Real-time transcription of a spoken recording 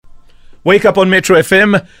Wake up on Metro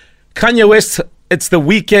FM. Kanye West, it's the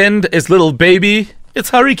weekend. It's Little Baby.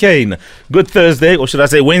 It's Hurricane. Good Thursday, or should I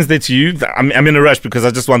say Wednesday to you. I'm in a rush because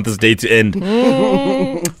I just want this day to end.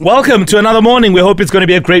 Welcome to another morning. We hope it's going to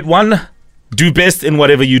be a great one. Do best in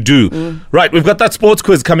whatever you do. Right, we've got that sports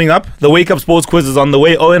quiz coming up. The Wake Up Sports Quiz is on the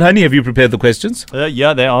way. Owen, honey, have you prepared the questions?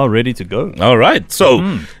 Yeah, they are ready to go. All right.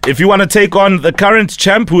 So, if you want to take on the current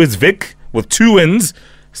champ, who is Vic, with 2 wins,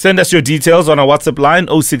 send us your details on our WhatsApp line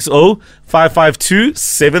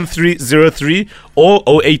 060-552-7303 or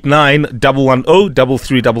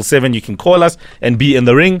 089-110-3377. You can call us and be in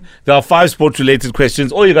the ring. There are 5 sport-related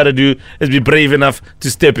questions. All you got to do is be brave enough to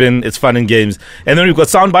step in. It's fun and games. And then we've got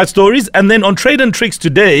soundbite stories. And then on Trade and Tricks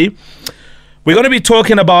today, we're going to be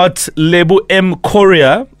talking about Lebu M.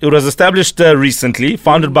 Korea. It was established recently,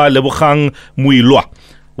 founded by Lebogang Muilwa.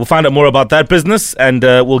 We'll find out more about that business, and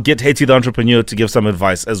we'll get Haiti the entrepreneur to give some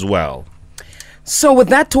advice as well. So with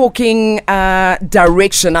that talking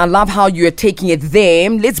direction, I love how you're taking it there.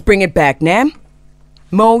 Let's bring it back, Nam.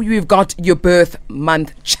 Mo, you've got your birth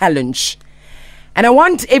month challenge. And I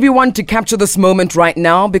want everyone to capture this moment right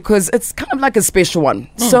now because it's kind of like a special one.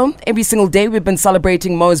 So every single day we've been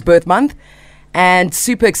celebrating Mo's birth month, and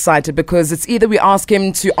super excited because it's either we ask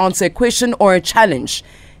him to answer a question or a challenge.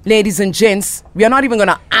 Ladies and gents, we are not even going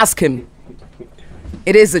to ask him.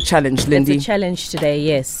 It is a challenge, Lindy. It's a challenge today,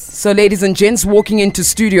 yes. So, ladies and gents, walking into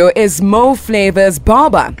studio is Mo Flavor's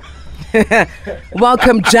barber.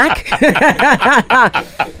 Welcome, Jack.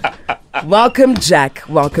 Welcome, Jack.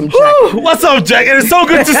 Welcome, Jack. Woo! What's up, Jack? It is so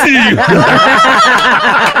good to see you.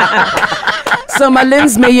 So,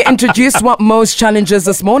 Malins, may you introduce what Mo's challenge is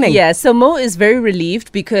this morning? Yeah, so Mo is very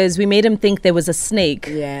relieved because we made him think there was a snake.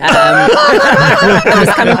 Yeah. That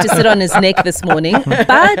was coming to sit on his neck this morning.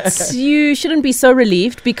 But you shouldn't be so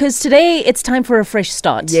relieved because today it's time for a fresh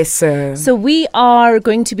start. Yes, sir. So we are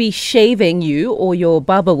going to be shaving you, or your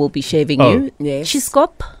barber will be shaving you. Yes.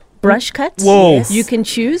 Chiskop, brush cut. Whoa. Yes. You can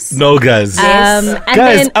choose. No, guys. And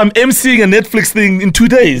Guys, then, I'm emceeing a Netflix thing in 2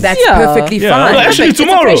 days. That's Yeah. perfectly Yeah. fine. No, actually, Perfect. It's a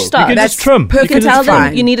tomorrow. fresh start. You can That's just trim. perfect. You can tell them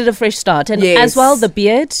fine. you needed a fresh start. And Yes. as well, the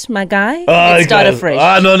beard, my guy, Ah, let's start guys.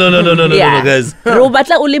 afresh. No, Yeah. guys. Ro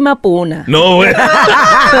batla uli mapona, No way.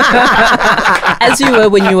 as you were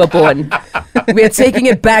when you were born. We're taking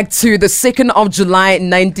it back to the 2nd of July,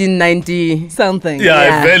 1990. Something.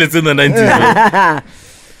 I feel it's in the 90s.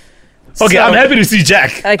 Okay, So- I'm happy to see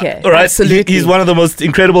Jack. Okay. All right. Absolutely. He's one of the most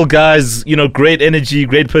incredible guys, great energy,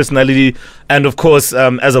 great personality, and of course,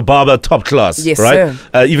 as a barber, top class. Yes, right?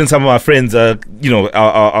 sir. Even some of my friends, are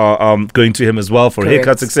going to him as well for Correct.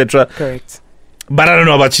 haircuts, etc. Correct. But I don't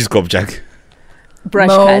know about Chiskop, Jack. Brush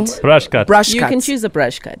Mo. cut. Brush cut. Brush You cuts. can choose a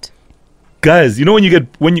brush cut. Guys, you know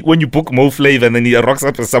when you book Mo Flavor and then he rocks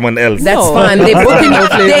up with someone else. That's No. fine. They're booking you.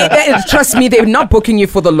 Trust me, they're not booking you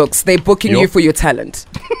for the looks. They're booking you for your talent.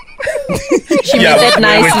 She made that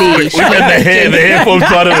nicely. We the hair falls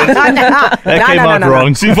part of it. That came out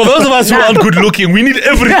wrong. See, for those of us who aren't good looking, we need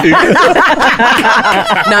everything.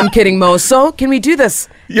 No, I'm kidding, Mo. So, can we do this?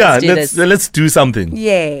 Yeah, Let's do let's do something.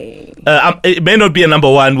 Yay. It may not be a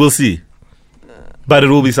number one, we'll see. But it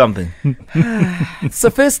will be something. It's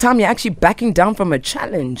the first time you're actually backing down from a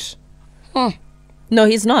challenge. No,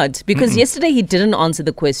 he's not. Because yesterday he didn't answer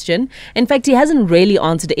the question. In fact, he hasn't really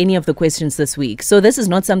answered any of the questions this week. So this is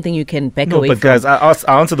not something you can back No, away but from. guys,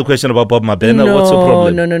 I answered the question about Bob Mabena. No, What's your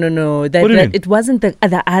problem? no. What do you mean? It wasn't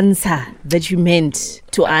the answer that you meant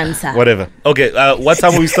to answer. Whatever. Okay, what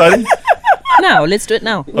time are we starting? Now, let's do it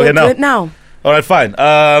now. Okay, We'll now. do it now. All right, fine.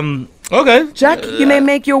 Okay. Jack, you may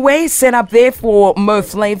make your way. Set up there for Mo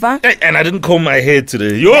Flavor. Hey, and I didn't comb my hair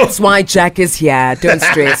today. Yo, That's why Jack is here. Don't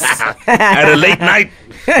stress. at a late night.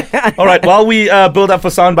 All right, while we build up for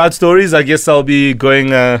soundbite stories, I guess I'll be going,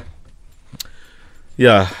 Bold.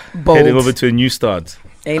 heading over to a new start.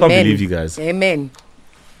 Amen. Can't believe you guys. Amen.